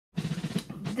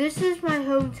This is my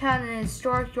hometown in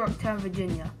historic Yorktown,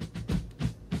 Virginia.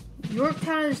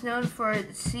 Yorktown is known for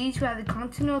its siege by the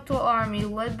Continental Army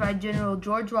led by General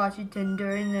George Washington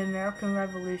during the American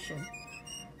Revolution.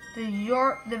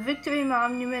 The Victory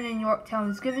Monument in Yorktown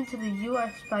was given to the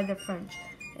U.S. by the French.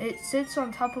 It sits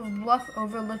on top of a bluff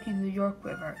overlooking the York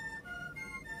River.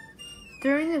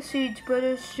 During the siege,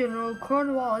 British General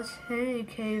Cornwallis hid a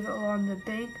cave along the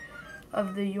bank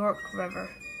of the York River.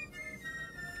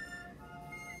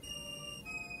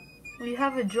 We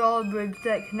have a drawbridge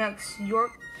that connects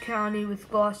York County with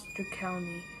Gloucester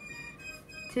County.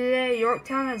 Today,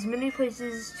 Yorktown has many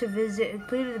places to visit,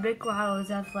 including the Big Willows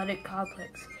Athletic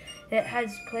Complex. It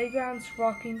has playgrounds,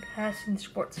 walking paths, and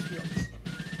sports fields.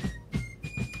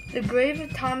 The grave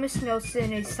of Thomas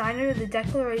Nelson, a signer of the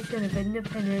Declaration of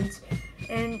Independence,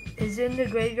 is in the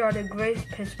graveyard of Grif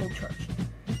Episcopal Church.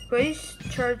 Grace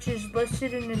Church is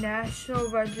listed in the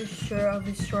National Register of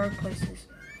Historic Places.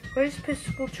 Grace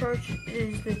Episcopal Church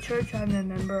is the church I'm a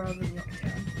member of in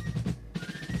Yorktown.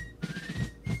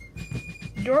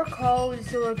 York Hall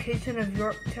is the location of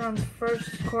Yorktown's first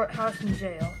courthouse and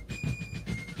jail.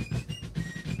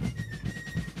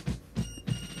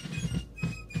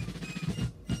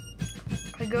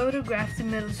 I go to Grafton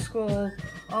Middle School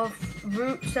off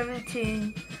Route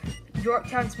 17,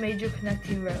 Yorktown's major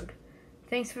connecting road.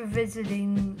 Thanks for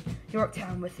visiting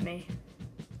Yorktown with me.